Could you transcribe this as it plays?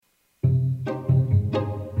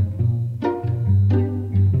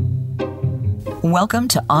Welcome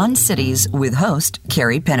to On Cities with host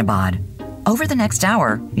Carrie Penabod. Over the next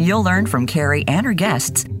hour, you'll learn from Carrie and her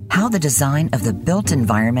guests how the design of the built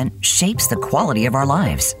environment shapes the quality of our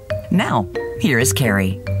lives. Now, here is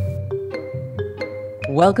Carrie.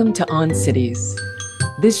 Welcome to On Cities.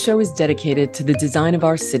 This show is dedicated to the design of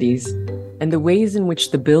our cities and the ways in which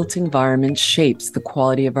the built environment shapes the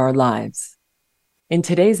quality of our lives. In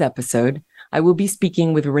today's episode, I will be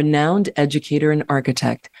speaking with renowned educator and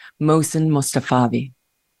architect, Mohsen Mostafavi.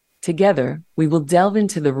 Together, we will delve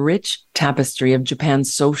into the rich tapestry of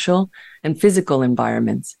Japan's social and physical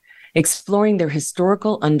environments, exploring their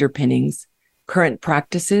historical underpinnings, current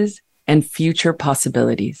practices, and future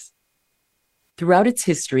possibilities. Throughout its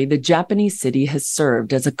history, the Japanese city has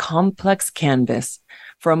served as a complex canvas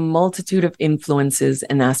for a multitude of influences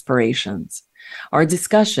and aspirations. Our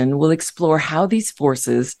discussion will explore how these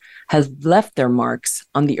forces have left their marks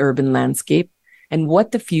on the urban landscape and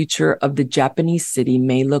what the future of the Japanese city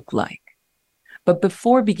may look like. But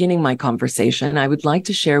before beginning my conversation, I would like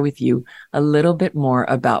to share with you a little bit more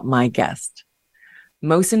about my guest.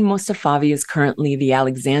 Mohsen Mostafavi is currently the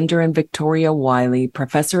Alexander and Victoria Wiley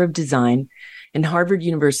Professor of Design and Harvard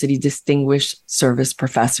University Distinguished Service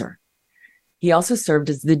Professor. He also served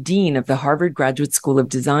as the Dean of the Harvard Graduate School of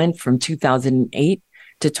Design from 2008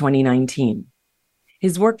 to 2019.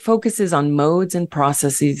 His work focuses on modes and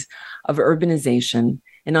processes of urbanization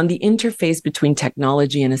and on the interface between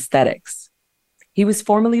technology and aesthetics. He was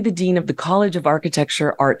formerly the Dean of the College of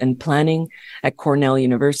Architecture, Art, and Planning at Cornell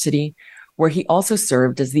University, where he also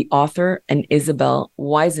served as the author and Isabel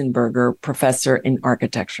Weisenberger Professor in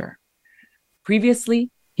Architecture.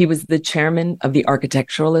 Previously, he was the chairman of the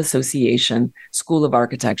Architectural Association School of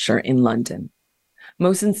Architecture in London.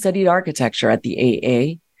 Mohsen studied architecture at the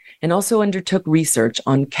AA and also undertook research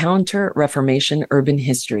on counter-Reformation urban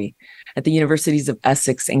history at the Universities of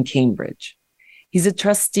Essex and Cambridge. He's a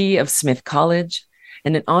trustee of Smith College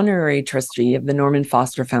and an honorary trustee of the Norman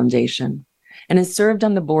Foster Foundation, and has served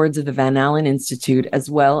on the boards of the Van Allen Institute as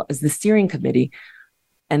well as the steering committee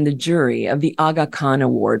and the jury of the Aga Khan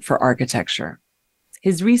Award for Architecture.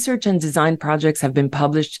 His research and design projects have been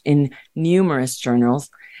published in numerous journals,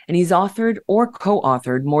 and he's authored or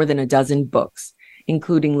co-authored more than a dozen books,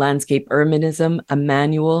 including Landscape Urbanism, a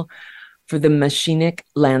manual for the machinic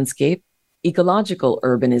landscape, Ecological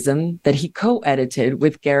Urbanism, that he co-edited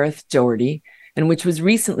with Gareth Doherty, and which was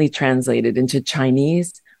recently translated into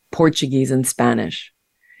Chinese, Portuguese, and Spanish.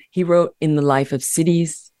 He wrote In the Life of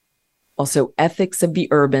Cities, also Ethics of the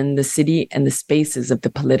Urban, the City, and the Spaces of the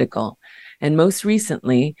Political. And most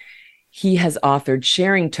recently, he has authored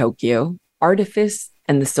Sharing Tokyo, Artifice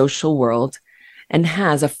and the Social World, and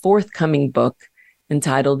has a forthcoming book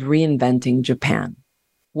entitled Reinventing Japan.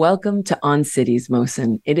 Welcome to On Cities,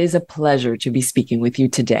 Mohsen. It is a pleasure to be speaking with you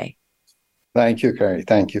today. Thank you, Carrie.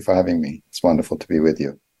 Thank you for having me. It's wonderful to be with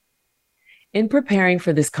you. In preparing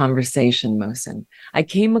for this conversation, Mohsen, I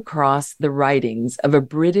came across the writings of a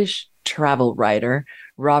British travel writer,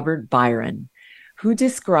 Robert Byron, who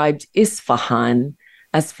described Isfahan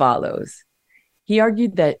as follows. He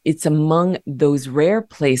argued that it's among those rare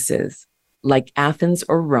places, like Athens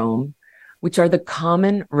or Rome, which are the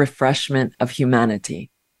common refreshment of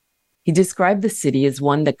humanity. He described the city as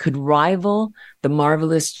one that could rival the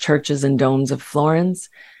marvelous churches and domes of Florence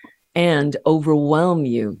and overwhelm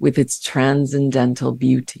you with its transcendental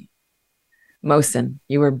beauty. Mohsen,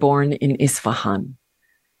 you were born in Isfahan.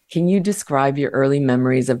 Can you describe your early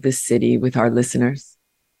memories of this city with our listeners?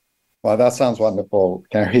 Well, that sounds wonderful,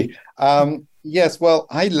 Carrie. Yes, well,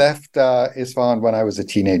 I left Isfahan when I was a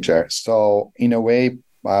teenager. So in a way,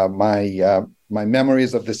 my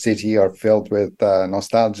memories of the city are filled with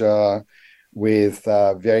nostalgia, with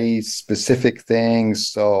very specific things.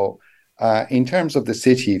 So in terms of the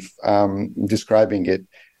city, describing it,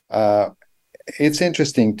 it's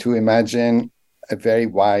interesting to imagine a very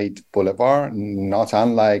wide boulevard, not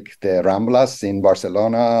unlike the Ramblas in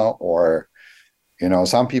Barcelona, or,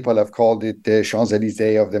 some people have called it the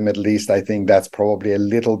Champs-Élysées of the Middle East. I think that's probably a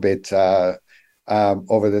little bit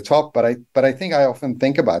over the top, but I think I often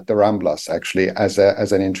think about the Ramblas actually as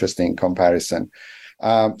an interesting comparison.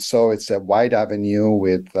 So it's a wide avenue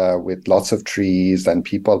with lots of trees and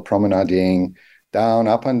people promenading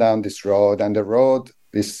up and down this road, and the road,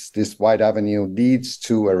 this wide avenue leads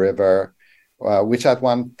to a river, which at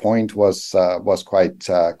one point was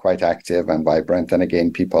quite active and vibrant, and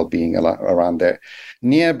again people being around there.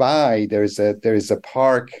 Nearby there is a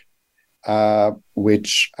park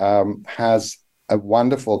which has a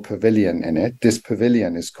wonderful pavilion in it. This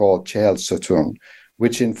pavilion is called Chehel Sotun,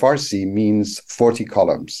 which in Farsi means 40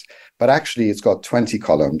 columns, but actually it's got 20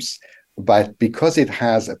 columns, but because it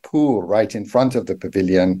has a pool right in front of the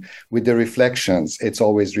pavilion with the reflections, it's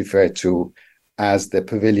always referred to as the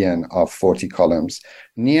pavilion of 40 columns.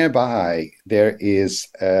 Nearby, there is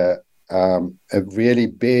a really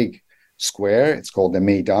big square. It's called the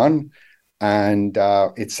Maidan, and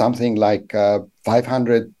it's something like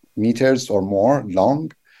 500 meters or more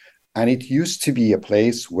long. And it used to be a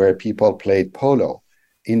place where people played polo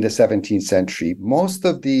in the 17th century. Most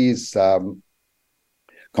of these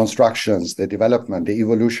constructions, the development, the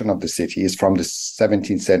evolution of the city is from the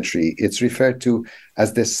 17th century. It's referred to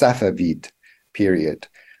as the Safavid period.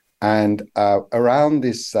 And around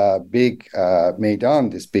this big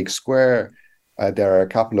Maidan, this big square, there are a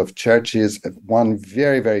couple of churches, one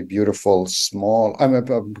very, very beautiful small,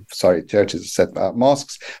 churches,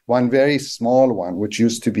 mosques, one very small one, which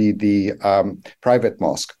used to be the private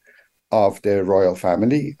mosque of the royal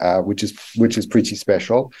family, which is pretty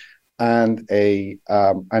special, and a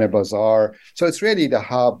bazaar. So it's really the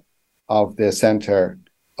hub of the center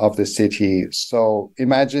of the city. So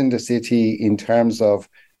imagine the city in terms of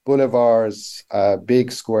boulevards,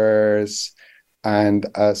 big squares, and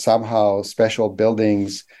somehow special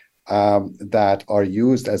buildings that are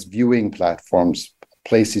used as viewing platforms,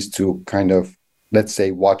 places to kind of, let's say,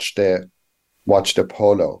 watch the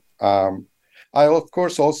polo. I, of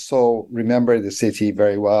course, also remember the city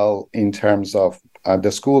very well in terms of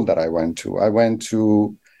the school that I went to. I went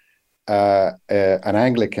to a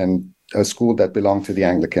school that belonged to the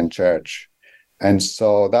Anglican Church. And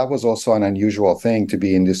so that was also an unusual thing to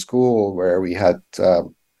be in the school where we had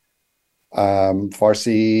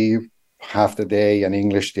Farsi half the day and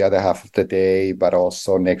English the other half of the day, but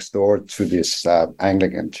also next door to this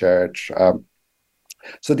Anglican Church.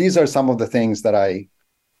 So these are some of the things that I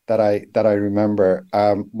remember.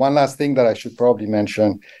 One last thing that I should probably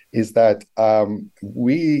mention is that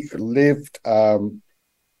we lived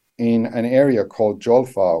in an area called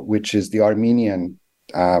Jolfa, which is the Armenian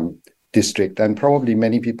district. And probably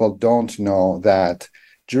many people don't know that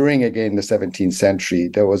during, again, the 17th century,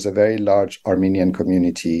 there was a very large Armenian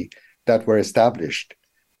community that were established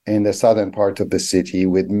in the southern part of the city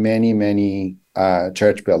with many, many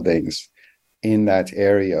church buildings in that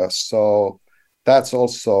area. So that's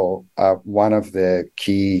also one of the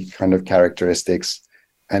key kind of characteristics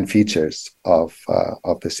and features of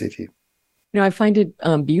the city. I find it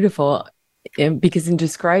beautiful because in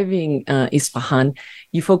describing Isfahan,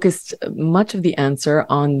 you focused much of the answer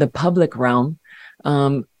on the public realm.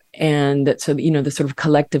 And so, the sort of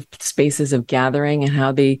collective spaces of gathering and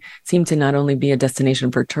how they seem to not only be a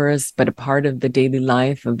destination for tourists, but a part of the daily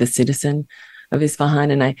life of the citizen of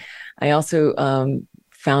Isfahan. And I also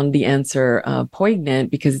found the answer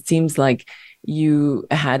poignant because it seems like you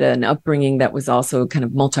had an upbringing that was also kind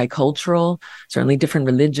of multicultural, certainly different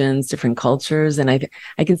religions, different cultures. And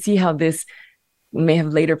I can see how this may have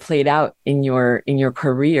later played out in your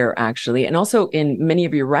career, actually. And also in many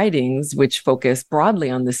of your writings, which focus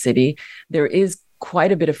broadly on the city, there is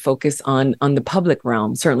quite a bit of focus on the public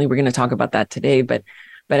realm. Certainly we're going to talk about that today, but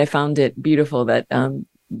I found it beautiful that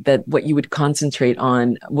that what you would concentrate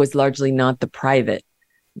on was largely not the private,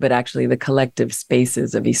 but actually the collective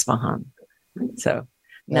spaces of Isfahan. So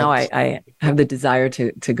now I have the desire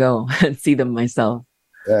to go and see them myself.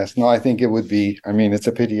 Yes, no, I think it would be, it's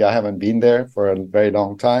a pity I haven't been there for a very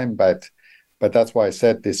long time, but that's why I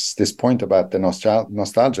said this point about the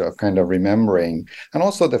nostalgia of kind of remembering, and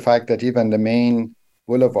also the fact that even the main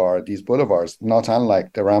these boulevards, not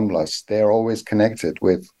unlike the Ramblas, they're always connected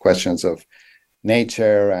with questions of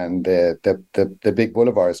nature, and the big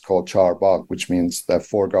boulevard is called Char Bagh, which means the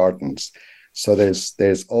four gardens. So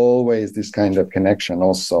there's always this kind of connection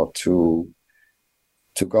also to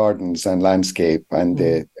gardens and landscape, and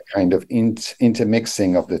the kind of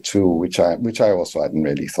intermixing of the two, which I also hadn't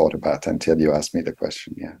really thought about until you asked me the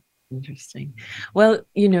question. Yeah. Interesting. Well,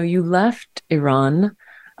 you left Iran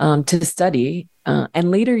to study,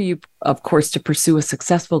 and later you, of course, to pursue a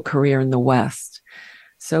successful career in the West.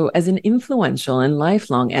 So as an influential and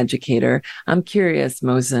lifelong educator, I'm curious,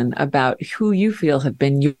 Mohsen, about who you feel have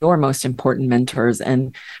been your most important mentors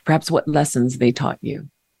and perhaps what lessons they taught you.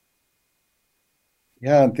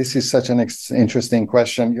 Yeah, this is such an interesting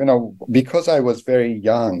question. Because I was very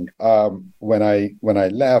young when I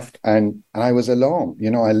left, and I was alone.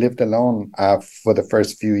 I lived alone for the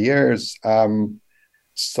first few years.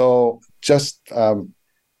 So just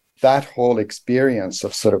that whole experience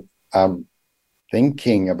of sort of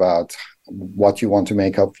thinking about what you want to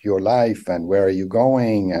make of your life and where are you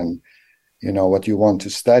going, and what you want to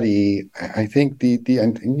study. I think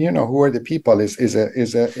who are the people is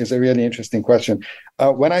a really interesting question.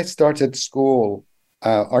 When I started school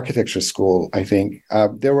architecture school, I think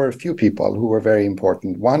there were a few people who were very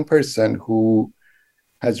important. One person who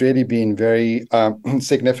has really been very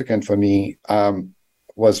significant for me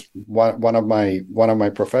was one of my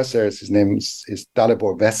professors. His name is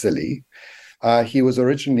Dalibor Vesely. He was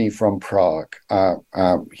originally from Prague.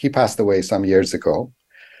 He passed away some years ago,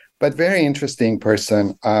 but very interesting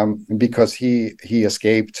person because he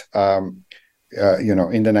escaped, in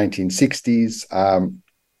the 1960s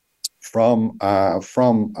from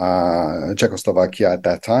Czechoslovakia at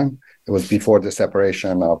that time. It was before the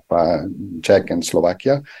separation of Czech and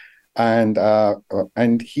Slovakia,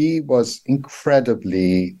 and he was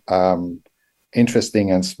incredibly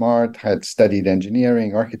interesting and smart. Had studied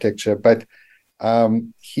engineering, architecture, but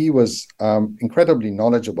he was incredibly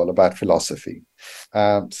knowledgeable about philosophy,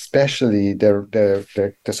 especially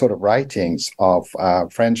the sort of writings of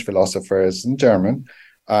French philosophers and German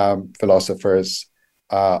philosophers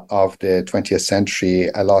of the 20th century.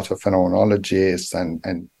 A lot of phenomenologists and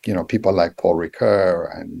people like Paul Ricoeur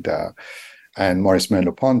and Maurice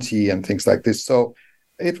Merleau-Ponty and things like this. So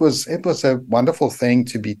it was a wonderful thing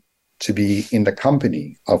to be in the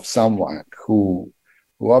company of someone who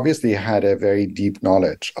obviously had a very deep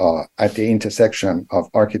knowledge at the intersection of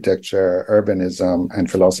architecture, urbanism,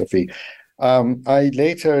 and philosophy. I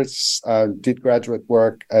later did graduate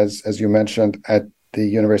work, as you mentioned, at the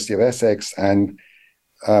University of Essex, and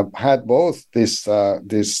had both this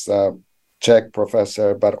Czech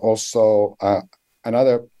professor, but also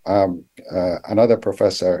another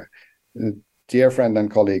professor, dear friend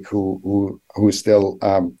and colleague who's still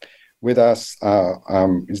with us.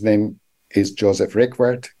 His name is Joseph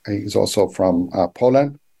Rickwert. He's also from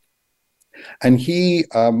Poland. And he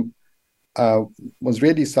was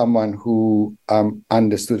really someone who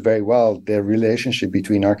understood very well the relationship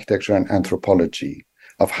between architecture and anthropology,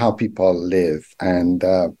 of how people live. And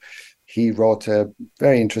he wrote a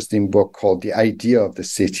very interesting book called The Idea of the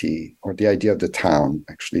City, or The Idea of the Town,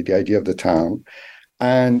 actually, The Idea of the Town.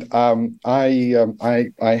 And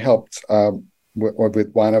I helped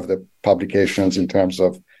with one of the publications in terms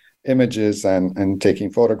of images and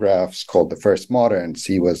taking photographs, called The First Moderns.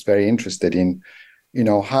 He was very interested in,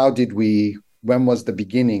 when was the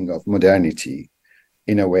beginning of modernity,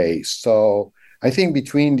 in a way. So I think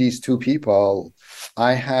between these two people,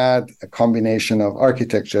 I had a combination of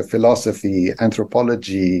architecture, philosophy,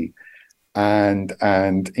 anthropology, and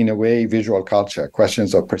in a way, visual culture,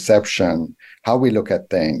 questions of perception, how we look at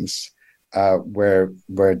things, were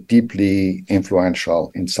deeply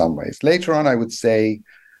influential in some ways. Later on, I would say,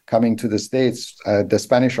 coming to the States, the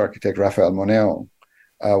Spanish architect Rafael Moneo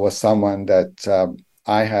was someone that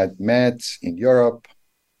I had met in Europe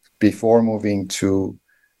before moving to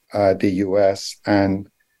the US, and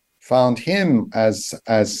found him as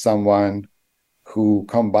someone who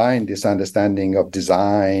combined this understanding of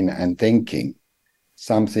design and thinking,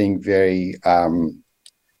 something very,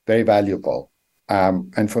 very valuable.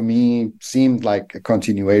 And for me, seemed like a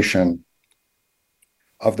continuation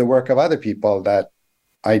of the work of other people that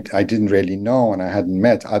I didn't really know and I hadn't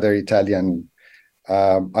met. Another Italian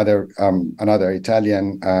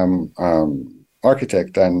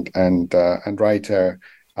architect and writer,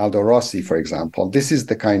 Aldo Rossi, for example. This is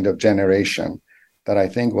the kind of generation that I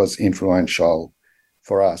think was influential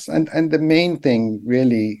for us. And the main thing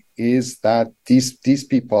really is that these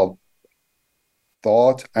people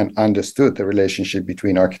thought and understood the relationship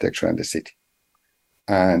between architecture and the city.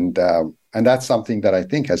 And that's something that I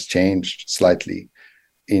think has changed slightly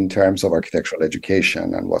in terms of architectural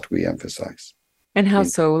education and what we emphasize. And how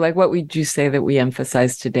so? Like, what would you say that we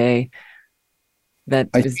emphasize today that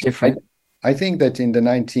is different? I think that in the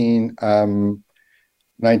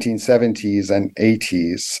 1970s and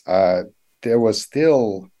 80s, there was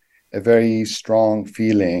still a very strong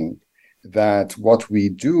feeling that what we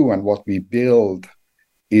do and what we build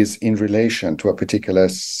is in relation to a particular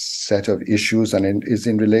set of issues and is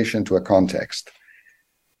in relation to a context.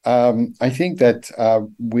 I think that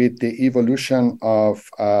with the evolution of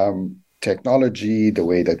technology, the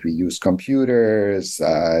way that we use computers,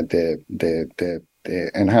 the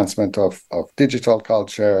enhancement of digital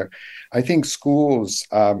culture, I think schools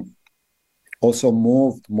also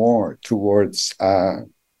moved more towards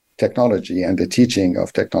technology and the teaching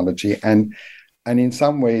of technology. And in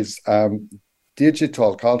some ways,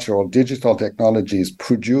 digital culture or digital technologies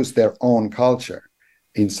produce their own culture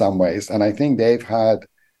in some ways. And I think they've had,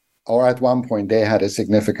 or at one point, they had a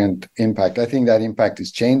significant impact. I think that impact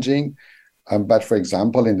is changing. But for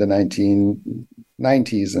example, in the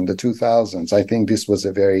 1990s and the 2000s, I think this was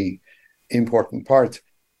a very important part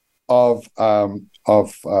of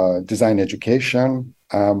design education.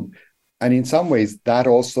 And in some ways, that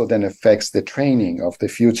also then affects the training of the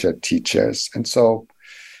future teachers. And so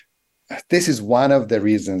this is one of the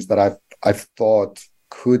reasons that I've thought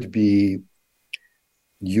could be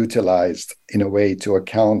utilized in a way to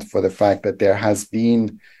account for the fact that there has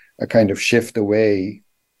been a kind of shift away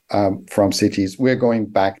from cities. We're going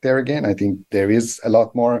back there again. I think there is a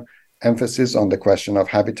lot more emphasis on the question of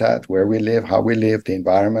habitat, where we live, how we live, the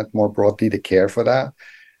environment more broadly, the care for that.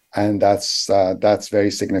 And that's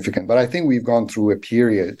very significant. But I think we've gone through a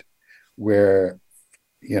period where,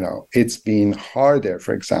 it's been harder,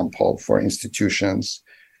 for example, for institutions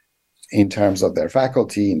in terms of their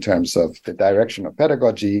faculty, in terms of the direction of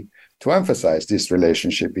pedagogy, to emphasize this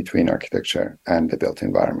relationship between architecture and the built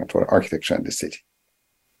environment, or architecture and the city.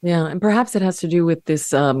 Yeah, and perhaps it has to do with this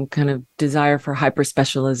kind of desire for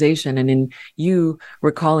hyper-specialization. And in you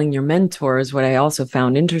recalling your mentors, what I also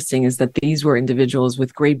found interesting is that these were individuals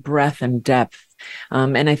with great breadth and depth.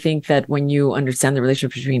 And I think that when you understand the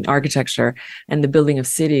relationship between architecture and the building of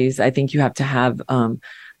cities, I think you have to have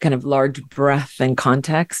kind of large breadth and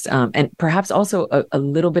context, and perhaps also a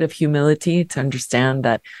little bit of humility to understand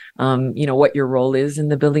that, what your role is in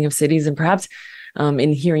the building of cities. And perhaps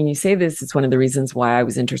in hearing you say this, it's one of the reasons why I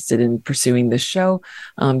was interested in pursuing this show,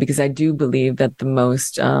 because I do believe that the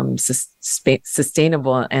most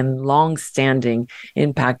sustainable and long-standing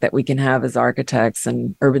impact that we can have as architects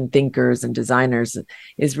and urban thinkers and designers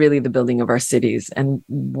is really the building of our cities and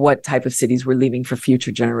what type of cities we're leaving for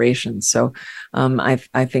future generations. So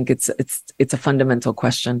I think it's a fundamental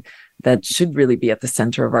question that should really be at the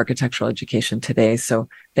center of architectural education today. So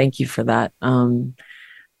thank you for that.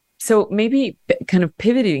 So maybe kind of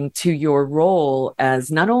pivoting to your role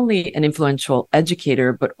as not only an influential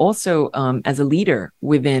educator, but also as a leader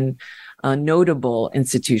within notable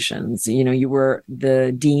institutions. You were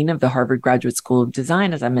the dean of the Harvard Graduate School of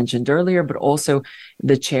Design, as I mentioned earlier, but also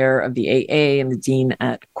the chair of the AA and the dean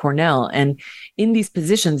at Cornell. And in these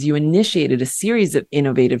positions, you initiated a series of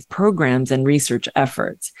innovative programs and research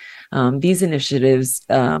efforts. These initiatives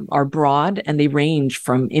are broad, and they range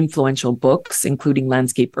from influential books, including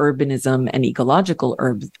Landscape Urbanism and Ecological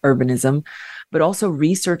Urbanism, but also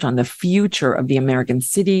research on the future of the American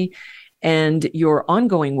city, and your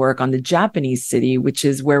ongoing work on the Japanese city, which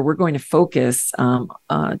is where we're going to focus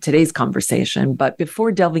today's conversation. But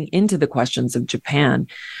before delving into the questions of Japan,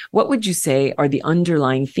 what would you say are the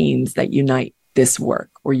underlying themes that unite this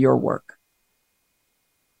work or your work?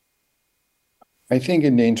 I think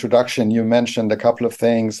in the introduction, you mentioned a couple of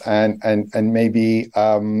things, and maybe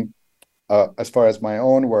as far as my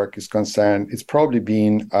own work is concerned, it's probably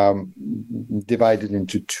been divided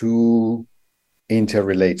into two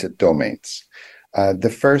interrelated domains. The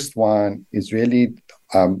first one is really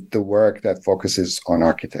the work that focuses on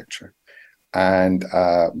architecture and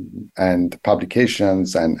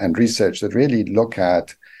publications and research that really look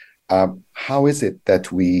at how is it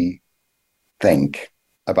that we think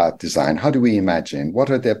about design? How do we imagine? What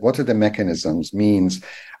are the mechanisms, means,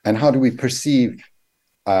 and how do we perceive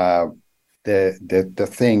the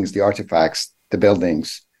things, the artifacts, the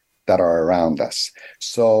buildings that are around us?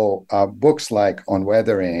 So books like On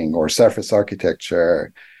Weathering or Surface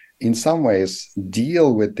Architecture, in some ways,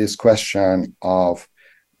 deal with this question of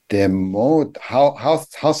the mode, how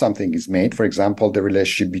something is made. For example, the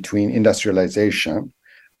relationship between industrialization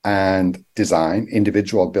and design,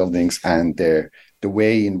 individual buildings, and the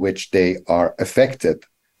way in which they are affected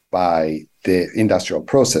by the industrial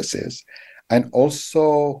processes, and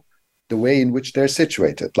also the way in which they're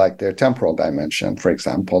situated, like their temporal dimension, for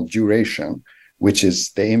example, duration, which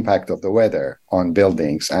is the impact of the weather on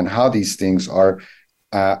buildings, and how these things are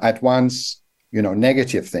at once,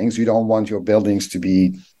 negative things. You don't want your buildings to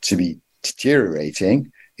be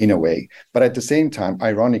deteriorating in a way, but at the same time,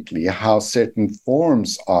 ironically, how certain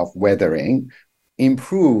forms of weathering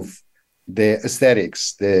improve the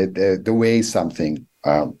aesthetics, the way something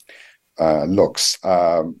looks.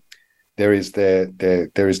 There is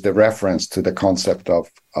the reference to the concept of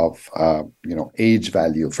age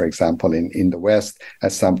value, for example, in the West,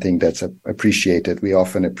 as something that's appreciated. We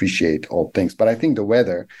often appreciate old things, but I think the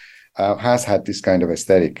weather has had this kind of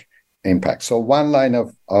aesthetic impact. So one line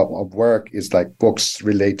of work is like books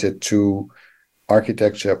related to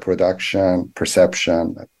architecture, production,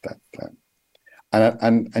 perception,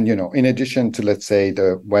 and in addition to, let's say,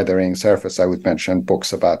 the weathering surface, I would mention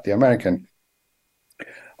books about the American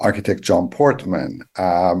architect John Portman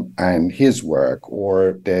and his work,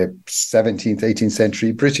 or the 17th, 18th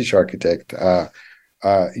century British architect,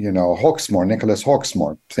 Hawksmoor, Nicholas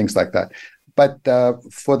Hawksmoor, things like that. But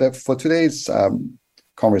for today's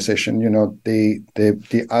conversation,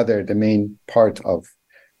 the main part of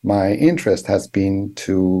my interest has been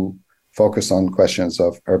to focus on questions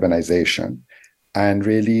of urbanization and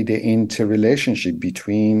really the interrelationship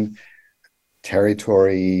between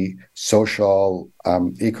territory, social,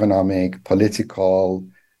 economic, political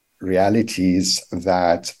realities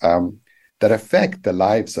that that affect the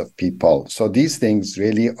lives of people. So these things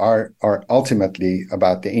really are ultimately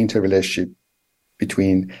about the interrelationship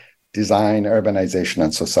between design, urbanization,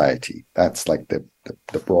 and society. That's like the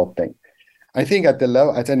broad thing. I think at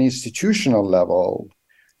an institutional level,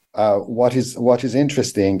 what is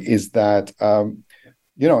interesting is that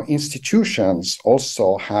institutions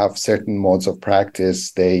also have certain modes of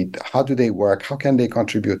practice. How do they work? How can they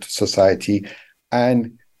contribute to society?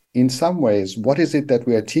 And in some ways, what is it that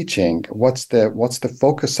we are teaching? What's the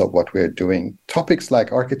focus of what we're doing? Topics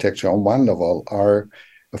like architecture on one level are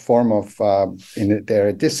a form of they're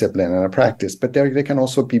a discipline and a practice, but they can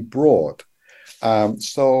also be broad.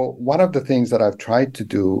 So one of the things that I've tried to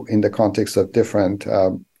do in the context of different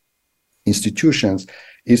institutions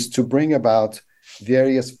is to bring about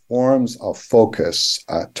various forms of focus,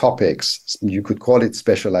 topics. You could call it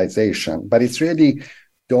specialization, but it's really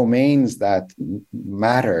domains that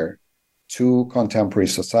matter to contemporary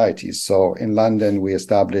societies. So in London, we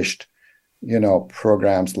established,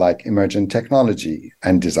 programs like emergent technology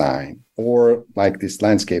and design, or like this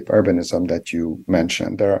landscape urbanism that you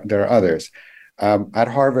mentioned. There are others. At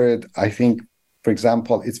Harvard, I think, for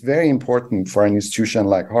example, it's very important for an institution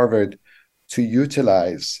like Harvard to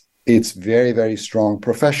utilize its very, very strong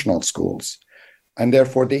professional schools. And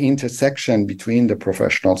therefore, the intersection between the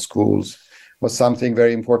professional schools was something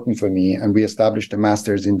very important for me. And we established a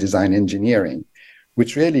master's in design engineering,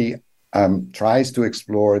 which really tries to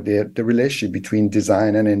explore the relationship between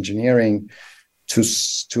design and engineering to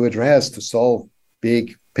solve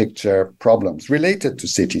big picture problems related to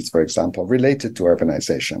cities, for example, related to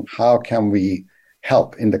urbanization. How can we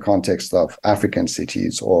help in the context of African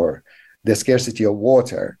cities or the scarcity of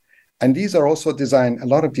water? And these are also design, a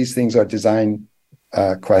lot of these things are design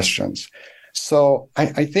questions. So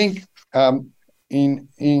I think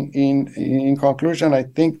in conclusion, I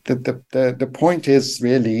think that the point is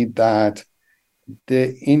really that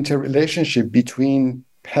the interrelationship between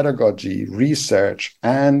pedagogy, research,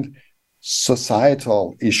 and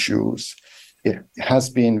societal issues, it has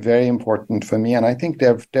been very important for me. And I think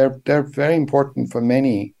they're very important for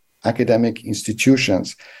many academic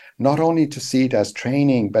institutions, not only to see it as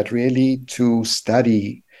training, but really to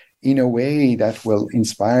study in a way that will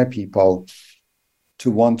inspire people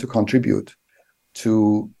to want to contribute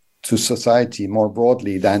to society more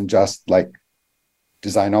broadly than just like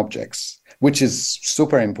design objects, which is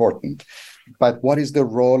super important. But what is the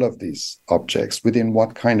role of these objects? Within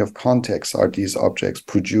what kind of context are these objects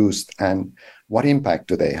produced, and what impact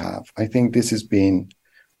do they have? I think this has been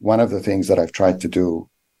one of the things that I've tried to do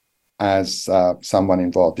as someone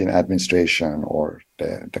involved in administration or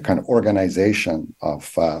the kind of organization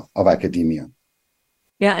of academia.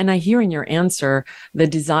 Yeah, and I hear in your answer the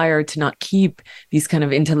desire to not keep these kind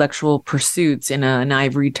of intellectual pursuits in an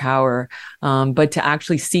ivory tower, but to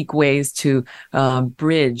actually seek ways to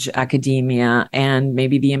bridge academia and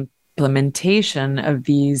maybe the implementation of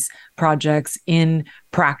these projects in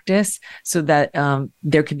practice so that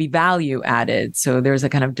there could be value added. So there's a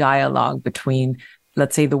kind of dialogue between,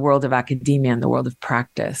 let's say, the world of academia and the world of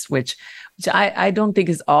practice, which I don't think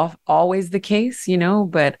is always the case,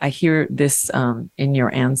 but I hear this in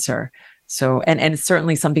your answer. So, and it's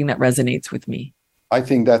certainly something that resonates with me. I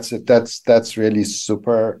think that's really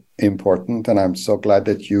super important. And I'm so glad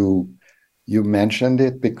that you mentioned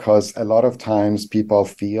it, because a lot of times people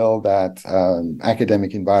feel that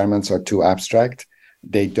academic environments are too abstract.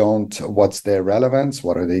 They don't, what's their relevance?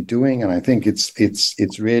 What are they doing? And I think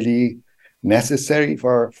it's really necessary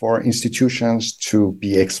for institutions to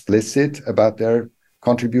be explicit about their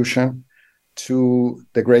contribution to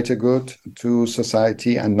the greater good, to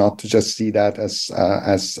society, and not to just see that as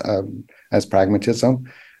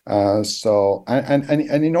pragmatism. So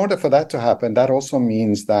in order for that to happen, that also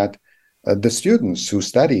means that the students who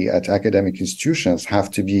study at academic institutions have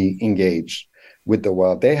to be engaged with the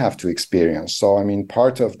world. They have to experience. So, I mean,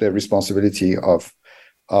 part of the responsibility of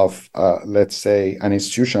let's say, an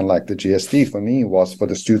institution like the GSD for me was for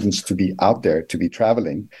the students to be out there, to be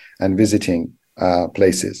traveling and visiting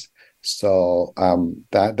places. So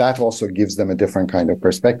that also gives them a different kind of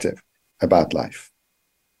perspective about life.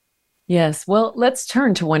 Yes. Well, let's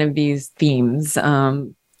turn to one of these themes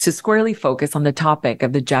to squarely focus on the topic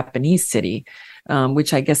of the Japanese city.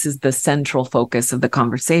 which I guess is the central focus of the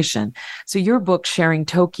conversation. So your book, Sharing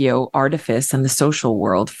Tokyo, Artifice and the Social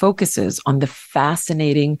World, focuses on the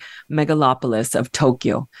fascinating megalopolis of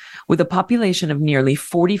Tokyo. With a population of nearly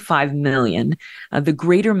 45 million, the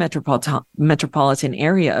greater metropolitan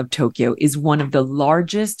area of Tokyo is one of the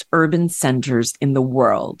largest urban centers in the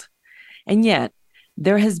world. And yet,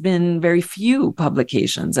 there has been very few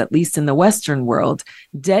publications, at least in the Western world,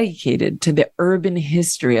 dedicated to the urban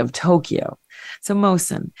history of Tokyo. So,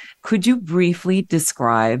 Mohsen, could you briefly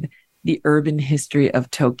describe the urban history of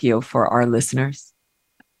Tokyo for our listeners?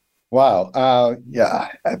 Wow.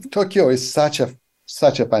 Tokyo is such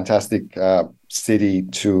a fantastic city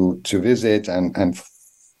to visit, and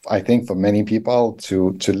I think for many people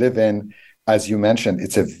to live in. As you mentioned,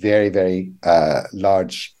 it's a very, very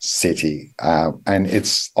large city, and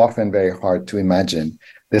it's often very hard to imagine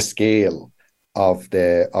the scale of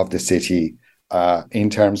the city in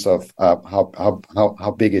terms of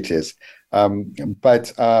how big it is. But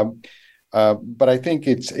I think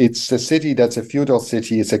it's a city that's a feudal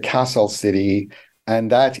city. It's a castle city,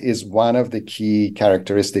 and that is one of the key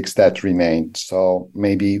characteristics that remain. So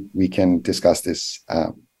maybe we can discuss this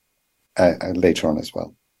later on as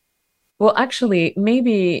well. Well, actually,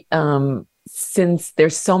 maybe since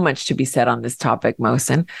there's so much to be said on this topic,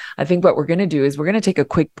 Mohsen, I think what we're going to do is we're going to take a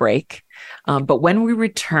quick break. But when we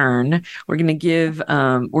return, we're going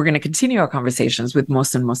to continue our conversations with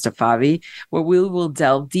Mohsen Mostafavi, where we will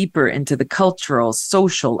delve deeper into the cultural,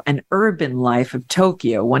 social, and urban life of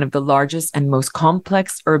Tokyo, one of the largest and most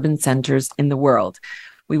complex urban centers in the world.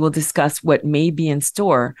 We will discuss what may be in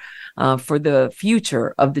store for the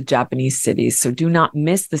future of the Japanese cities. So do not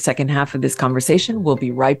miss the second half of this conversation. We'll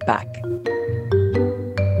be right back.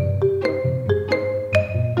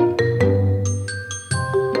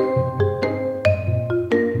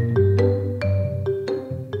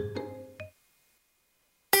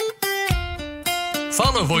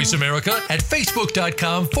 Follow Voice America at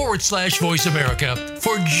facebook.com/Voice America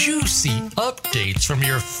for juicy updates from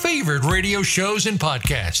your favorite radio shows and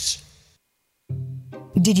podcasts.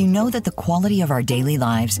 Did you know that the quality of our daily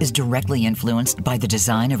lives is directly influenced by the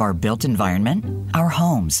design of our built environment? Our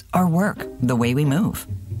homes, our work, the way we move,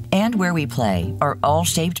 and where we play are all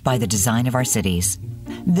shaped by the design of our cities.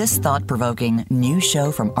 This thought-provoking new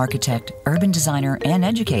show from architect, urban designer, and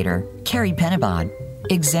educator, Carrie Penabod,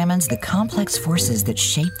 examines the complex forces that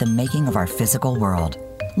shape the making of our physical world.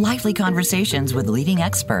 Lively conversations with leading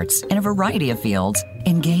experts in a variety of fields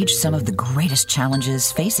engage some of the greatest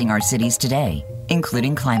challenges facing our cities today,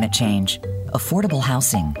 including climate change, affordable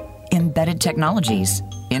housing, embedded technologies,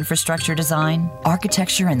 infrastructure design,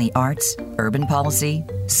 architecture and the arts, urban policy,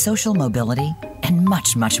 social mobility, and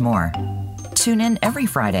much, much more. Tune in every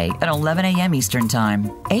Friday at 11 a.m. Eastern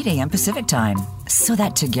Time, 8 a.m. Pacific Time, so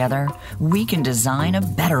that together we can design a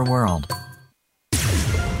better world.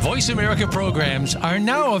 Voice America programs are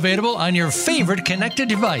now available on your favorite connected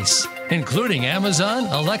device, including Amazon,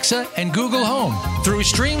 Alexa, and Google Home. Through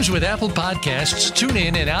streams with Apple Podcasts,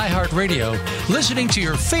 TuneIn, and iHeartRadio, listening to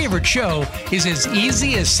your favorite show is as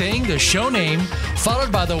easy as saying the show name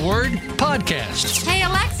followed by the word podcast. Hey,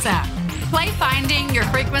 Alexa, play Finding Your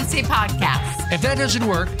Frequency podcast. If that doesn't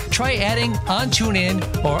work, try adding on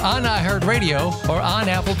TuneIn or on iHeartRadio or on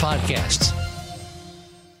Apple Podcasts.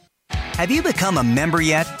 Have you become a member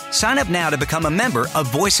yet? Sign up now to become a member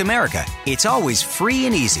of Voice America. It's always free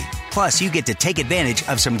and easy. Plus, you get to take advantage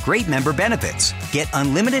of some great member benefits. Get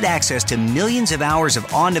unlimited access to millions of hours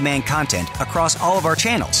of on-demand content across all of our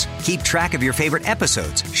channels. Keep track of your favorite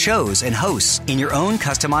episodes, shows, and hosts in your own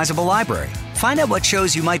customizable library. Find out what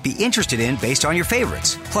shows you might be interested in based on your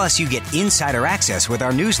favorites. Plus, you get insider access with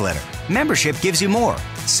our newsletter. Membership gives you more.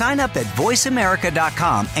 Sign up at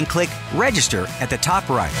voiceamerica.com and click register at the top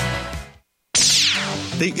right.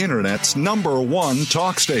 The Internet's #1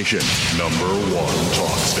 talk station. #1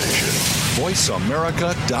 talk station.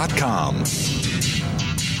 VoiceAmerica.com.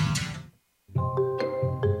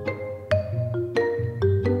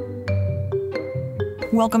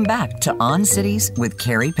 Welcome back to On Cities with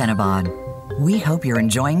Carrie Penabod. We hope you're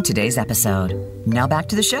enjoying today's episode. Now back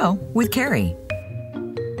to the show with Carrie.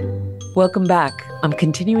 Welcome back. I'm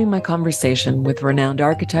continuing my conversation with renowned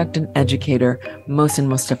architect and educator Mohsen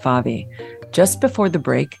Mostafavi. Just before the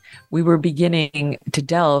break, we were beginning to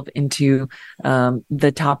delve into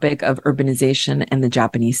the topic of urbanization and the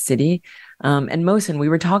Japanese city. And Mohsen, we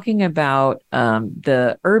were talking about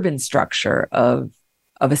the urban structure of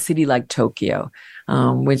a city like Tokyo,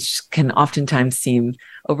 which can oftentimes seem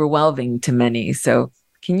overwhelming to many. So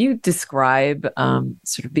can you describe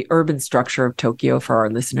sort of the urban structure of Tokyo for our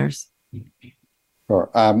listeners?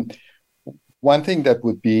 Sure. one thing that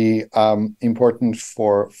would be important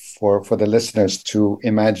for the listeners to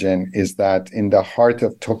imagine is that in the heart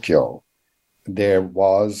of Tokyo, there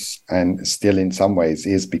was, and still in some ways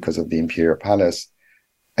is because of the Imperial Palace,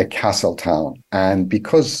 a castle town. And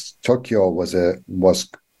because Tokyo was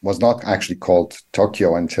not actually called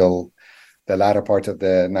Tokyo until the latter part of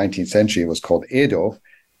the 19th century, it was called Edo.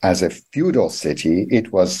 As a feudal city,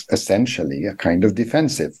 it was essentially a kind of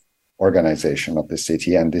defensive organization of the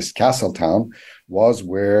city. And this castle town was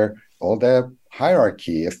where all the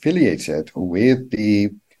hierarchy affiliated with the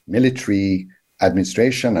military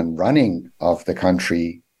administration and running of the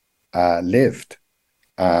country lived.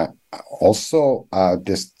 Also,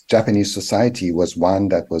 this Japanese society was one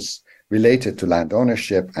that was related to land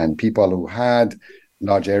ownership, and people who had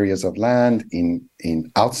large areas of land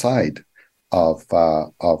in outside of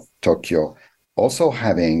Tokyo, also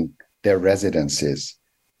having their residences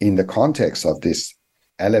in the context of this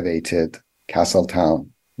elevated castle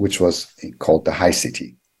town, which was called the High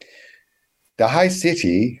City. The High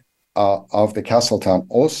City of the castle town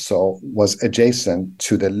also was adjacent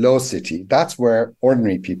to the Low City. That's where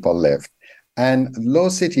ordinary people lived. And Low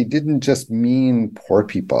City didn't just mean poor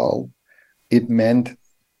people. It meant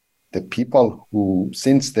the people who,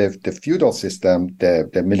 since the feudal system,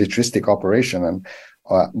 the militaristic operation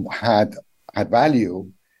had value,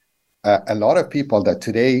 a lot of people that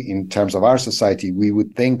today, in terms of our society, we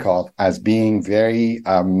would think of as being very,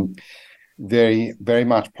 very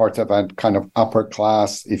much part of a kind of upper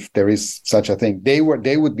class, if there is such a thing, they would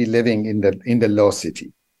be living in the Low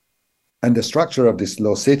City. And the structure of this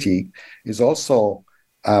Low City is also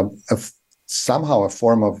somehow a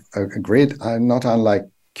form of a grid, not unlike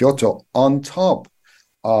Kyoto, on top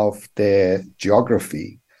of the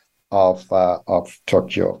geography of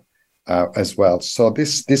Tokyo as well. So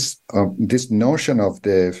this notion of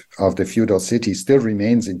the feudal city still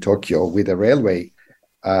remains in Tokyo, with a railway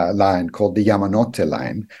line called the Yamanote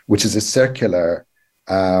line, which is a circular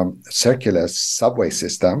subway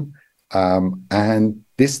system, and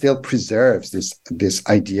this still preserves this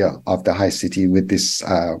idea of the high city with this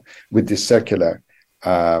circular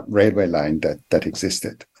railway line that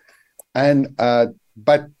existed. And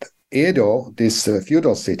but Edo, this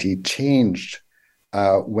feudal city, changed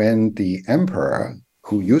when the emperor,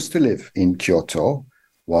 who used to live in Kyoto,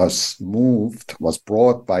 was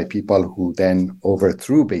brought by people who then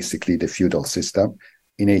overthrew basically the feudal system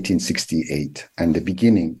in 1868 and the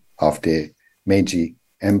beginning of the Meiji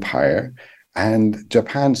Empire. And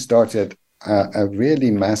Japan started a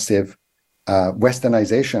really massive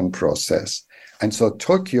westernization process. And so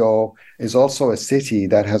Tokyo is also a city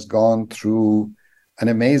that has gone through an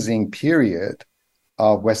amazing period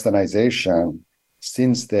of westernization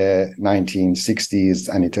since the 1960s,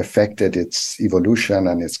 and it affected its evolution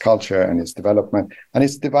and its culture and its development. And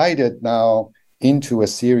it's divided now into a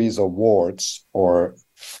series of wards or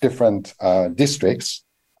different districts.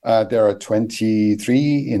 There are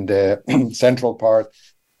 23 in the central part,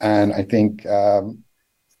 and I think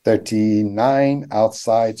 39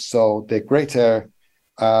 outside. So the greater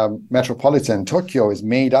metropolitan Tokyo is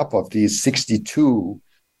made up of these 62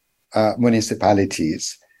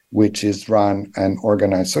 municipalities, which is run and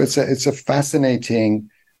organized. So it's a fascinating,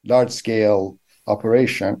 large-scale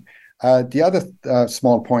operation. The other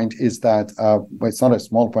small point is that, well, it's not a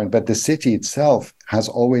small point, but the city itself has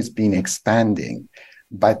always been expanding,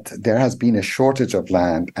 but there has been a shortage of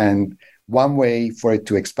land. And one way for it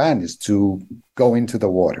to expand is to go into the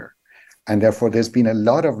water. And therefore, there's been a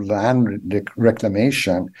lot of land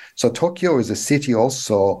reclamation. So Tokyo is a city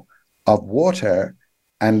also of water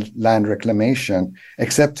and land reclamation,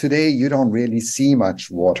 except today you don't really see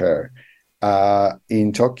much water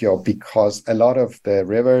in Tokyo because a lot of the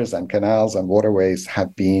rivers and canals and waterways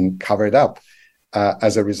have been covered up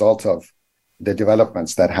as a result of the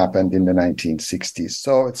developments that happened in the 1960s.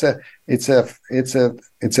 So it's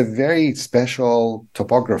a very special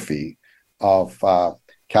topography of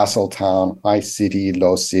castle town, high city,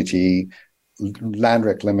 low city, land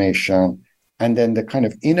reclamation, and then the kind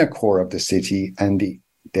of inner core of the city and the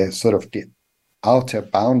sort of the outer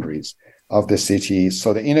boundaries of the city.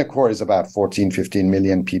 So the inner core is about 14, 15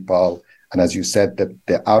 million people. And as you said,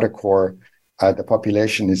 the outer core, the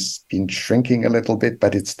population has been shrinking a little bit,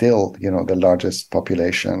 but it's still, the largest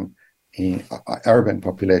population, urban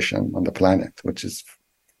population on the planet, which is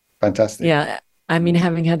fantastic. Yeah. I mean,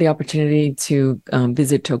 having had the opportunity to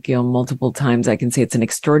visit Tokyo multiple times, I can say it's an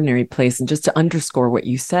extraordinary place. And just to underscore what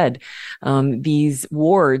you said, these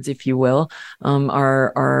wards, if you will,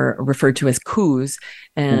 are referred to as kus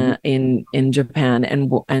in Japan,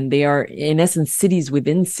 and they are in essence cities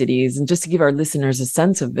within cities. And just to give our listeners a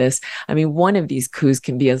sense of this, I mean, one of these kus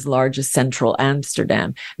can be as large as central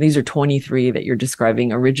Amsterdam. These are 23 that you're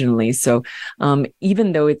describing originally. So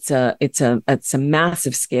even though it's a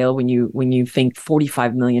massive scale when you think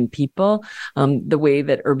 45 million people, the way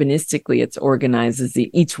that urbanistically it's organized is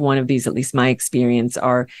each one of these, at least my experience,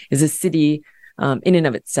 is a city in and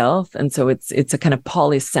of itself. And so it's a kind of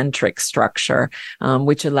polycentric structure,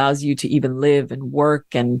 which allows you to even live and work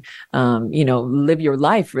and, live your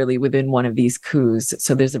life really within one of these kus.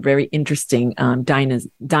 So there's a very interesting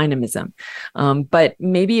dynamism. But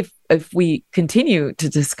maybe if we continue to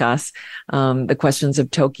discuss the questions of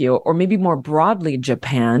Tokyo, or maybe more broadly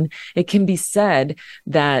Japan, it can be said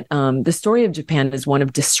that the story of Japan is one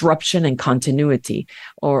of disruption and continuity,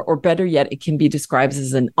 or better yet, it can be described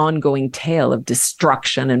as an ongoing tale of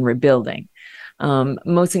destruction and rebuilding.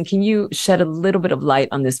 Mohsen, can you shed a little bit of light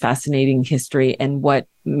on this fascinating history and what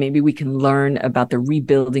maybe we can learn about the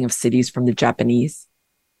rebuilding of cities from the Japanese?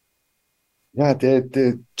 Yeah,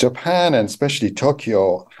 the Japan and especially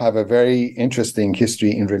Tokyo have a very interesting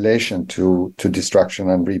history in relation to destruction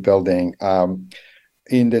and rebuilding.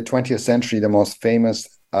 In the 20th century, the most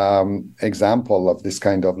famous example of this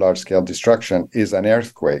kind of large-scale destruction is an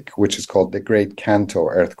earthquake, which is called the Great Kanto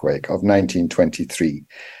earthquake of 1923.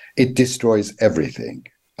 It destroys everything,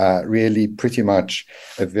 really pretty much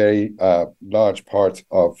a very large part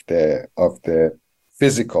of the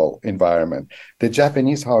physical environment. The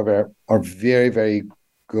Japanese, however, are very, very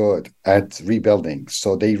good at rebuilding.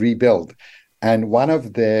 So they rebuild. And one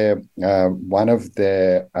of the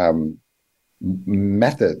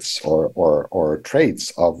methods or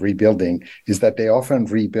traits of rebuilding is that they often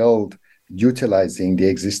rebuild utilizing the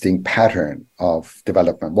existing pattern of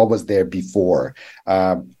development, what was there before.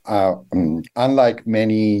 Unlike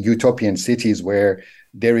many utopian cities where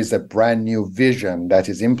there is a brand new vision that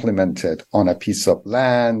is implemented on a piece of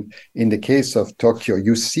land, in the case of Tokyo,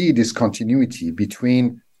 you see this continuity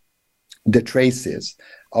between the traces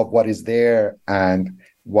of what is there and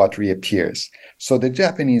what reappears. So the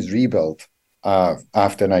Japanese rebuilt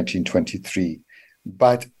after 1923,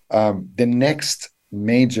 but the next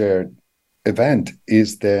major event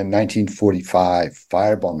is the 1945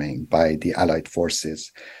 firebombing by the Allied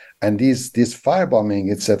forces. And this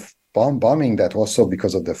firebombing, it's a bombing that also,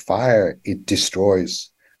 because of the fire, it destroys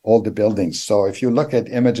all the buildings. So if you look at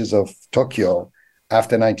images of Tokyo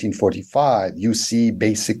after 1945, you see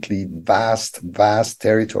basically vast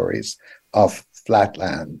territories of flat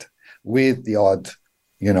land with the odd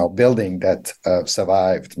building that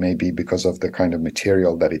survived, maybe because of the kind of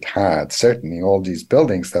material that it had. Certainly all these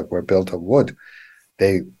buildings that were built of wood,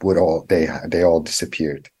 they all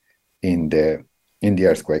disappeared in the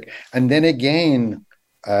earthquake. And then again,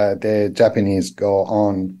 the Japanese go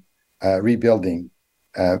on rebuilding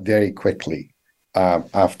very quickly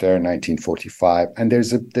after 1945. And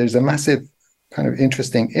there's a massive kind of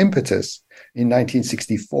interesting impetus in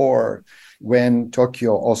 1964 when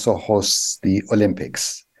Tokyo also hosts the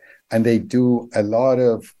Olympics. And they do a lot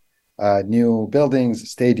of new buildings,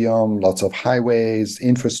 stadium, lots of highways,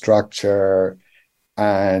 infrastructure.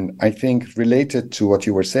 And I think related to what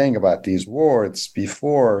you were saying about these wards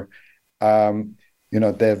before,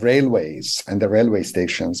 the railways and the railway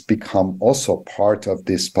stations become also part of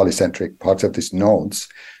this polycentric, part of these nodes.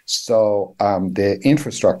 So the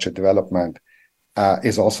infrastructure development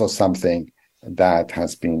is also something that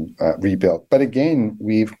has been rebuilt. But again,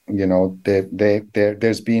 there's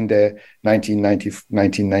been the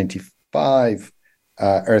 1995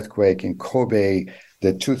 earthquake in Kobe,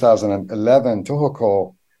 the 2011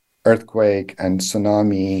 Tohoku earthquake and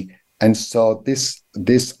tsunami. And so this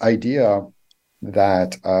idea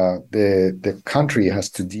that the country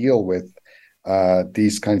has to deal with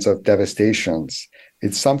these kinds of devastations,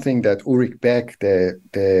 it's something that Ulrich Beck, the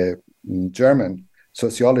German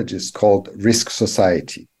sociologist, called risk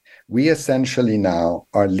society. We essentially now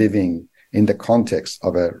are living in the context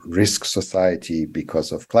of a risk society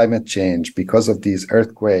because of climate change, because of these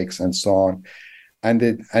earthquakes and so on. And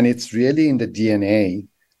it's really in the DNA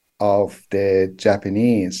of the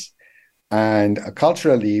Japanese. And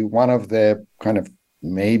culturally, one of the kind of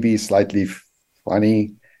maybe slightly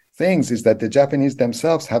funny things is that the Japanese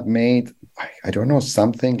themselves have made, I don't know,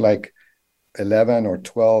 something like 11 or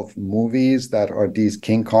 12 movies that are these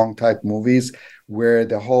King Kong type movies where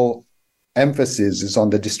the whole emphasis is on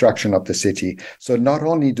the destruction of the city. So not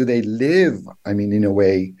only do they live, in a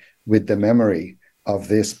way, with the memory of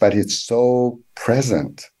this, but it's so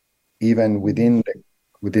present, even within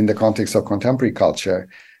the context of contemporary culture,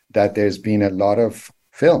 that there's been a lot of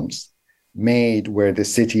films made where the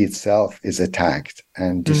city itself is attacked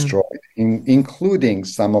and destroyed, including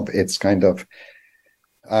some of its kind of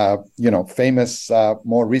famous,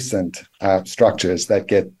 more recent structures that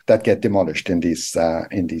get demolished in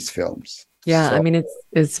these films. Yeah, so, I mean,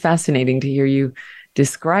 it's fascinating to hear you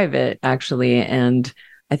describe it, actually, and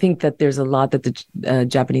I think that there's a lot that the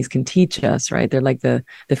Japanese can teach us, right? They're like the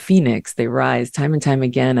phoenix; they rise time and time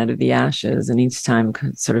again out of the ashes, and each time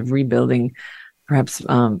sort of rebuilding, perhaps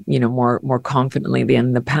more confidently than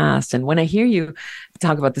in the past. And when I hear you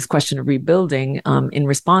talk about this question of rebuilding in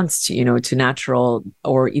response to natural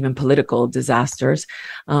or even political disasters,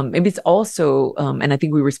 maybe it's also, and I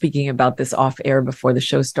think we were speaking about this off air before the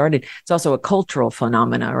show started, it's also a cultural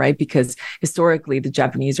phenomena, right? Because historically the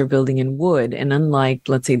Japanese are building in wood, and unlike,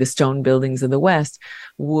 let's say, the stone buildings of the West,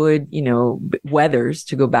 wood, weathers,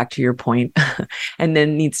 to go back to your point, and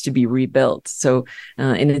then needs to be rebuilt. So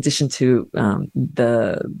in addition to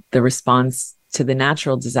the response to the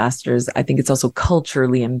natural disasters, I think it's also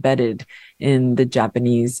culturally embedded in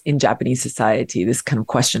Japanese society, this kind of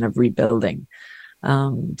question of rebuilding.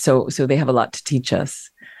 So they have a lot to teach us.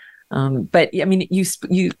 But I mean,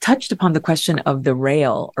 you touched upon the question of the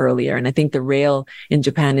rail earlier, and I think the rail in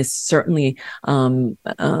Japan is certainly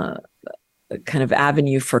kind of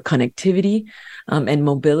avenue for connectivity and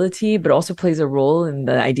mobility, but also plays a role in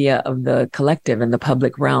the idea of the collective and the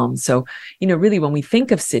public realm. So, really, when we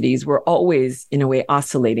think of cities, we're always, in a way,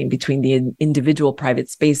 oscillating between the individual private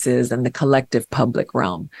spaces and the collective public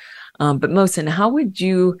realm. But Mohsen, how would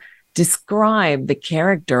you describe the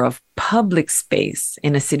character of public space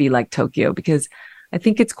in a city like Tokyo? Because I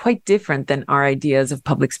think it's quite different than our ideas of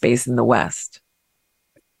public space in the West.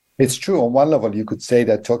 It's true. On one level, you could say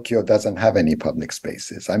that Tokyo doesn't have any public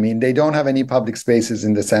spaces. I mean, they don't have any public spaces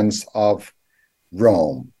in the sense of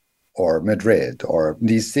Rome or Madrid or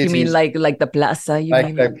these cities. You mean like the plaza?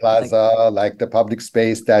 Like the public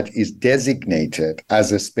space that is designated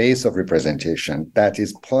as a space of representation, that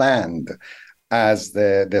is planned as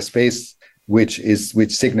the space which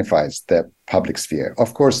signifies the public sphere.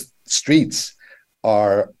 Of course, streets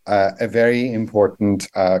are a very important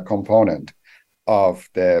component of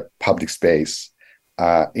the public space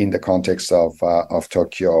in the context of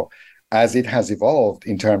Tokyo. As it has evolved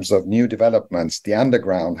in terms of new developments, the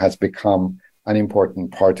underground has become an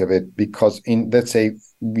important part of it, because let's say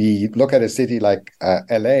we look at a city like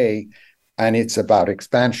LA, and it's about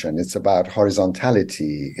expansion, it's about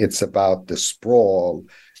horizontality, it's about the sprawl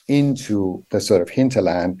into the sort of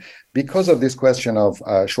hinterland. Because of this question of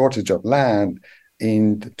shortage of land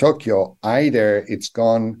in Tokyo, either it's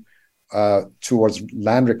gone towards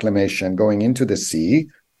land reclamation going into the sea,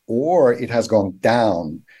 or it has gone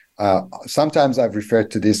down. Sometimes I've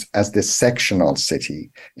referred to this as the sectional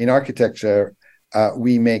city. In architecture,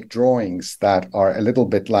 we make drawings that are a little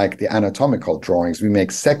bit like the anatomical drawings. We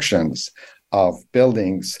make sections of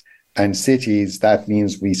buildings and cities. That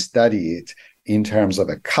means we study it in terms of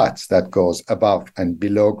a cut that goes above and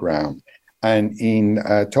below ground. And in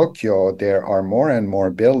Tokyo, there are more and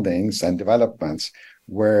more buildings and developments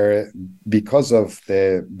where, because of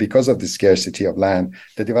the scarcity of land,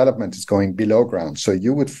 the development is going below ground. So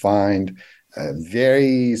you would find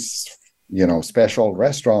very, special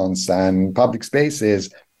restaurants and public spaces,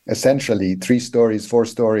 essentially 3 stories, 4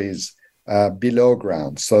 stories below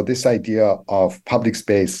ground. So this idea of public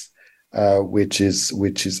space, which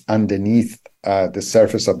is underneath the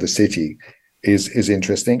surface of the city, is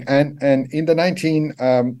interesting. And in the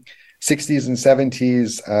 1960s and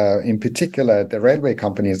 70s, in particular, the railway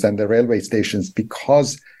companies and the railway stations,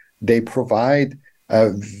 because they provide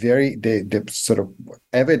the sort of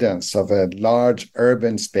evidence of a large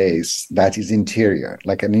urban space that is interior,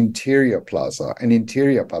 like an interior plaza, an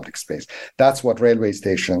interior public space. That's what railway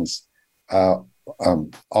stations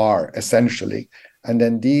are essentially. And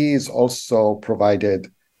then these also provided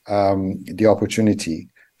the opportunity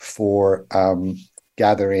for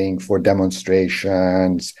gathering, for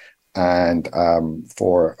demonstrations, and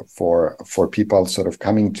for people sort of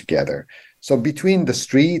coming together. So between the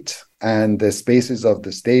street and the spaces of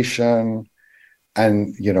the station,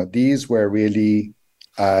 and these were really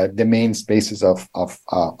the main spaces of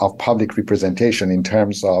public representation in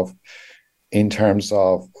terms of,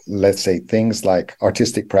 let's say, things like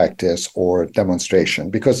artistic practice or demonstration,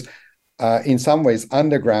 because in some ways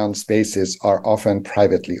underground spaces are often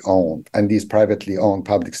privately owned, and these privately owned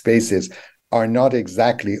public spaces are not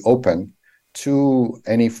exactly open to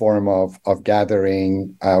any form of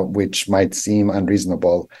gathering, which might seem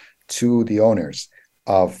unreasonable to the owners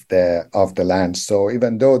of the land. So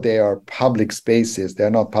even though they are public spaces,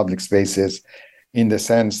 they're not public spaces in the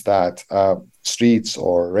sense that streets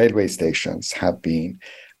or railway stations have been.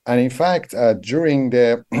 And in fact, during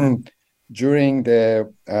the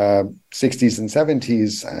 60s and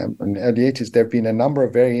 70s and early 80s, there have been a number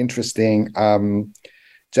of very interesting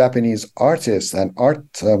Japanese artists and art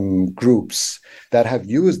groups that have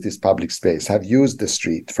used this public space, have used the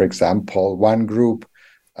street. For example, one group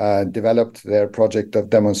developed their project of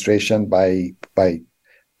demonstration by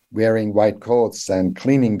wearing white coats and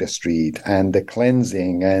cleaning the street and the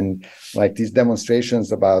cleansing, and like these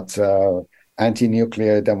demonstrations about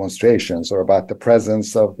anti-nuclear demonstrations or about the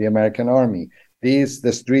presence of the American army. The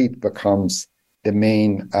street becomes the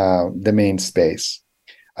main space.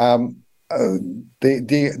 The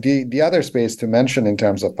other space to mention in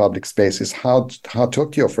terms of public space is how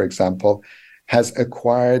Tokyo, for example, has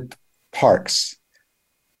acquired parks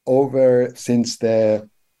since the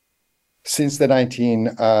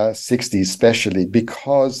 1960s, especially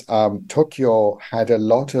because Tokyo had a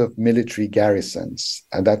lot of military garrisons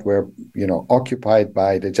that were, occupied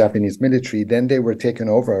by the Japanese military. Then they were taken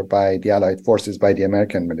over by the Allied forces, by the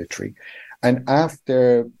American military. And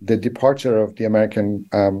after the departure of the American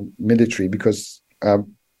military, because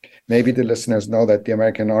maybe the listeners know that the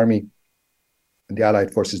American army, the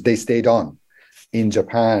Allied forces, they stayed on in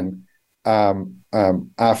Japan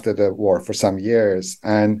after the war for some years.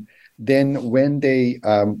 And then when they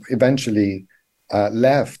eventually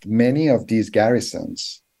left, many of these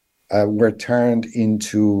garrisons were turned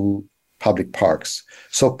into public parks.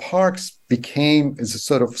 So parks became a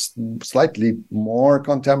sort of slightly more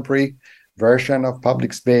contemporary version of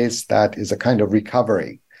public space that is a kind of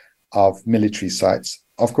recovery of military sites.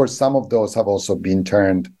 Of course, some of those have also been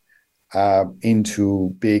turned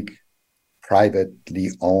into big privately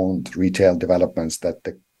owned retail developments that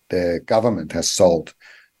the government has sold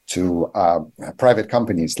to private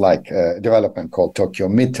companies, like a development called Tokyo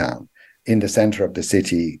Midtown in the center of the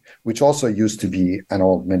city, which also used to be an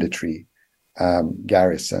old military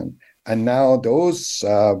garrison. And now those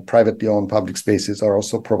privately owned public spaces are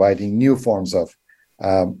also providing new forms of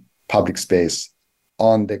public space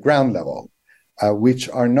on the ground level, which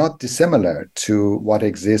are not dissimilar to what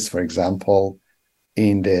exists, for example,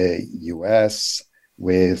 in the US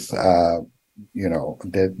with,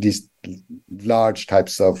 these large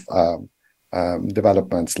types of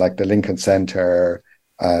developments like the Lincoln Center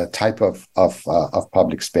type of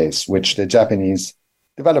public space, which the Japanese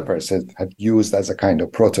developers have used as a kind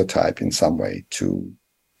of prototype in some way to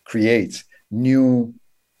create new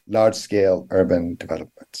large-scale urban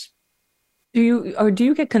developments. Do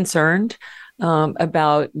you get concerned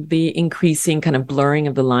about the increasing kind of blurring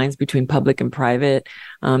of the lines between public and private,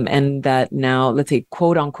 and that now, let's say,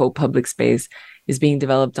 quote unquote, public space is being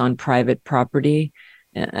developed on private property?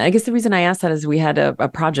 I guess the reason I asked that is we had a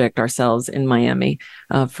project ourselves in Miami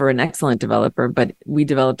for an excellent developer, but we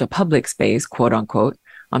developed a public space, quote unquote,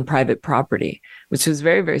 on private property, which was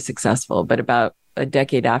very, very successful. But about a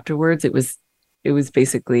decade afterwards, it was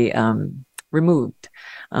basically removed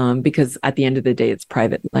because at the end of the day, it's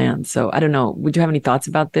private land. So I don't know. Would you have any thoughts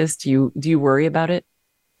about this? Do you worry about it?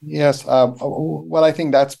 Yes. Well, I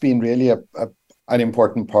think that's been really an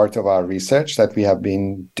important part of our research that we have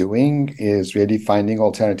been doing, is really finding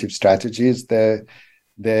alternative strategies. There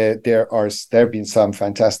have been some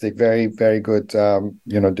fantastic, very, very good,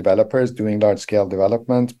 developers doing large scale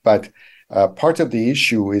development. But part of the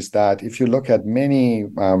issue is that if you look at many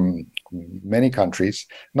countries,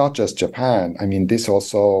 not just Japan, I mean, this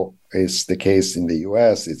also is the case in the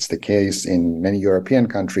US, it's the case in many European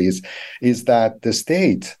countries, is that the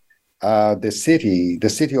state, the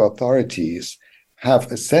city authorities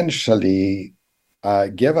have essentially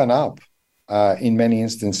given up in many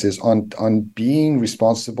instances on being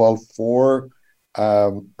responsible for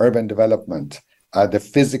urban development, the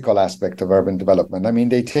physical aspect of urban development. I mean,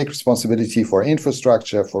 they take responsibility for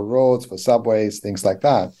infrastructure, for roads, for subways, things like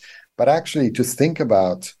that. But actually, to think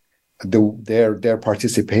about their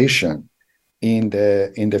participation in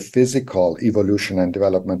the physical evolution and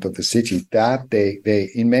development of the city, that they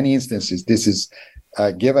in many instances this is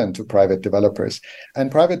given to private developers,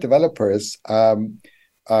 and private developers, as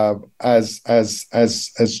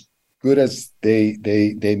good as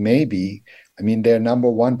they may be, I mean, their number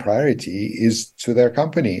one priority is to their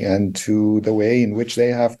company and to the way in which they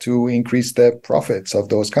have to increase the profits of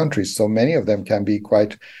those countries. So many of them can be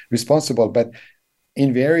quite responsible, but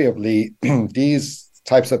invariably, these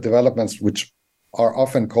types of developments, which are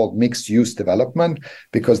often called mixed-use development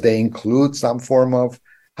because they include some form of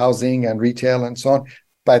housing and retail and so on,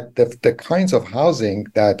 but the kinds of housing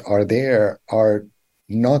that are there are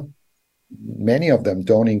not many of them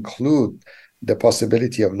don't include the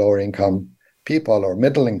possibility of lower income people or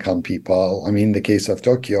middle income people. I mean, in the case of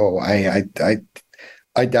Tokyo,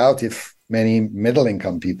 I doubt if many middle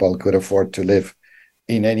income people could afford to live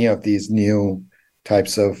in any of these new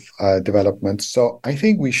types of developments. So I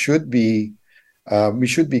think we should be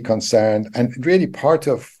concerned, and really part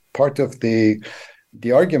of the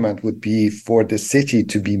argument would be for the city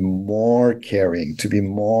to be more caring, to be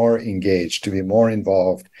more engaged, to be more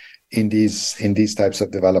involved in these types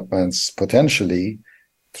of developments, potentially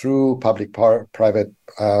through public-private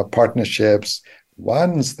partnerships,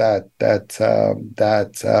 ones that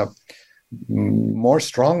more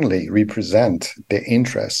strongly represent the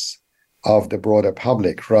interests of the broader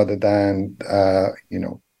public, rather than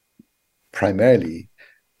primarily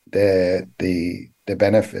the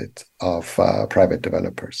benefit of private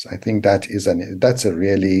developers. I think that's a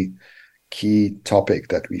really key topic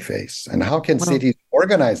that we face. And how can cities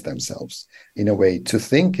organize themselves in a way to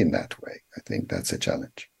think in that way? I think that's a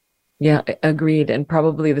challenge. Yeah, agreed. And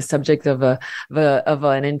probably the subject of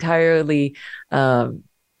an entirely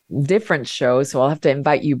different show. So I'll have to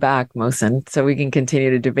invite you back, Mohsen, so we can continue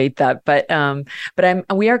to debate that. But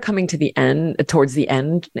we are coming to the end, towards the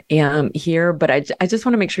end here. But I just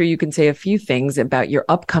want to make sure you can say a few things about your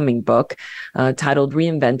upcoming book titled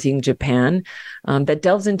Reinventing Japan, that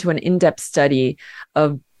delves into an in-depth study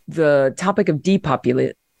of the topic of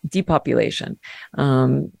depopulation.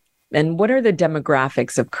 And what are the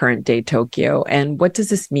demographics of current day Tokyo? And what does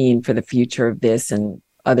this mean for the future of this and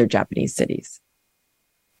other Japanese cities?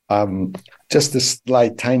 Just a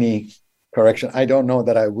slight, tiny correction. I don't know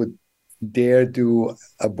that I would dare do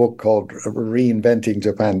a book called Reinventing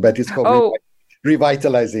Japan, but it's called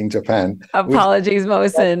Revitalizing Japan. Apologies,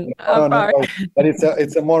 Mohsen. No. But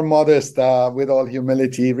it's a more modest, with all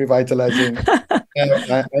humility, revitalizing.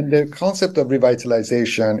 And the concept of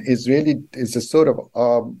revitalization is a sort of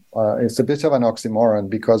it's a bit of an oxymoron,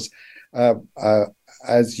 because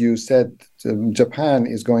as you said, Japan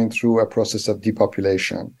is going through a process of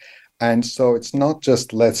depopulation. And so it's not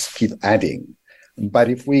just let's keep adding, but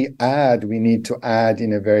if we add, we need to add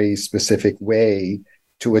in a very specific way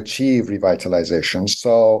to achieve revitalization.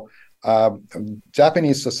 So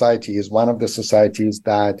Japanese society is one of the societies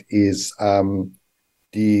that is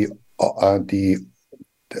the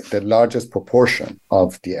largest proportion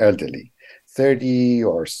of the elderly. 30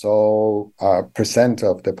 or so percent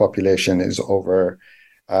of the population is over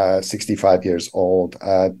 65 years old.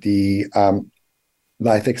 The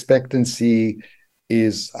life expectancy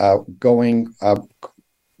is going up,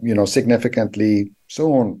 significantly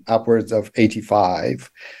soon, upwards of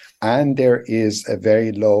 85. And there is a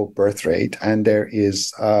very low birth rate, and there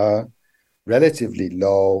is relatively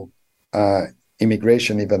low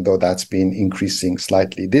immigration, even though that's been increasing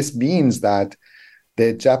slightly. This means that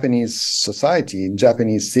the Japanese society,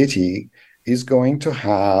 Japanese city, is going to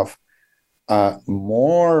have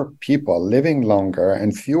more people living longer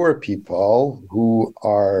and fewer people who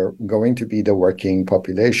are going to be the working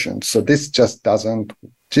population. So this just doesn't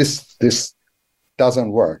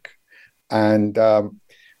work. And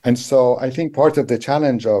so I think part of the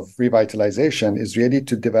challenge of revitalization is really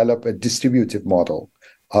to develop a distributive model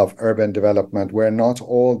of urban development where not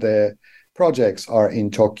all the projects are in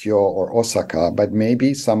Tokyo or Osaka, but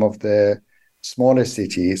maybe some of the smaller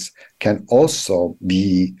cities can also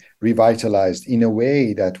be revitalized in a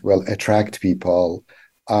way that will attract people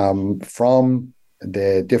from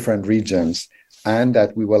the different regions, and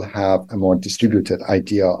that we will have a more distributed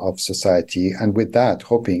idea of society. And with that,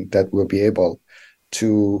 hoping that we'll be able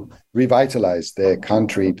to revitalize the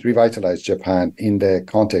country, revitalize Japan in the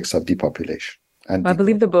context of depopulation. And I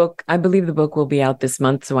believe the book will be out this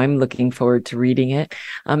month, so I'm looking forward to reading it.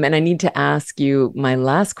 And I need to ask you my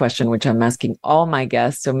last question, which I'm asking all my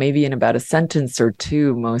guests. So maybe in about a sentence or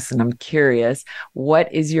two, Mohsen, I'm curious,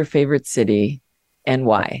 what is your favorite city and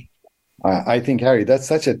why? I think, Harry, that's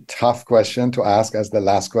such a tough question to ask as the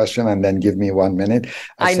last question and then give me 1 minute.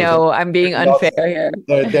 I know I'm being unfair here.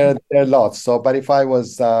 There are lots. So, but if I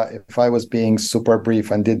was being super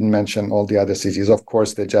brief and didn't mention all the other cities, of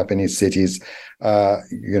course, the Japanese cities,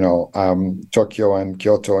 Tokyo and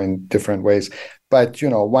Kyoto in different ways. But,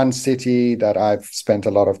 one city that I've spent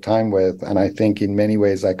a lot of time with, and I think in many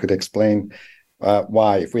ways I could explain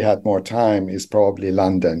why, if we had more time, is probably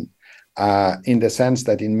London. In the sense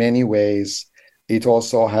that in many ways, it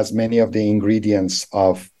also has many of the ingredients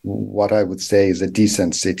of what I would say is a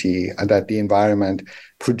decent city, and that the environment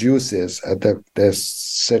produces there's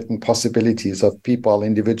certain possibilities of people,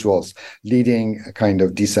 individuals leading a kind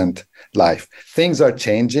of decent life. Things are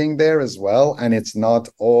changing there as well, and it's not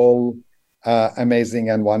all amazing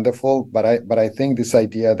and wonderful. But I think this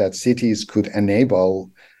idea that cities could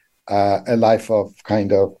enable a life of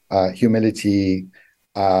kind of humility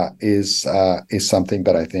is something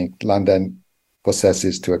that I think London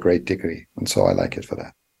possesses to a great degree. And so I like it for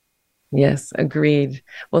that. Yes, agreed.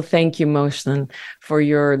 Well, thank you, Mohsen, for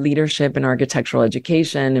your leadership in architectural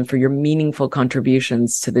education and for your meaningful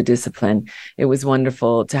contributions to the discipline. It was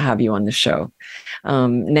wonderful to have you on the show.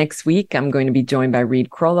 Next week, I'm going to be joined by Reed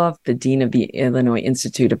Kroloff, the Dean of the Illinois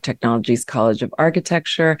Institute of Technology's College of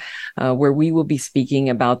Architecture, where we will be speaking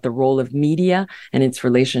about the role of media and its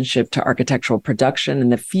relationship to architectural production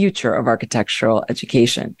and the future of architectural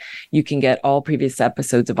education. You can get all previous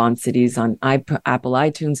episodes of On Cities on Apple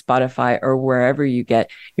iTunes, Spotify, or wherever you get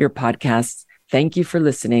your podcasts. Thank you for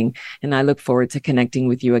listening, and I look forward to connecting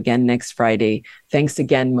with you again next Friday. Thanks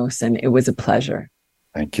again, Mohsen. It was a pleasure.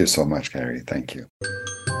 Thank you so much, Carrie. Thank you.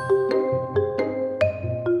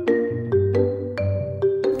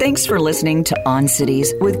 Thanks for listening to On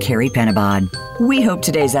Cities with Carrie Penabod. We hope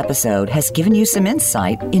today's episode has given you some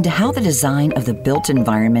insight into how the design of the built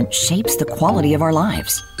environment shapes the quality of our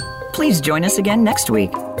lives. Please join us again next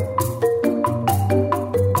week.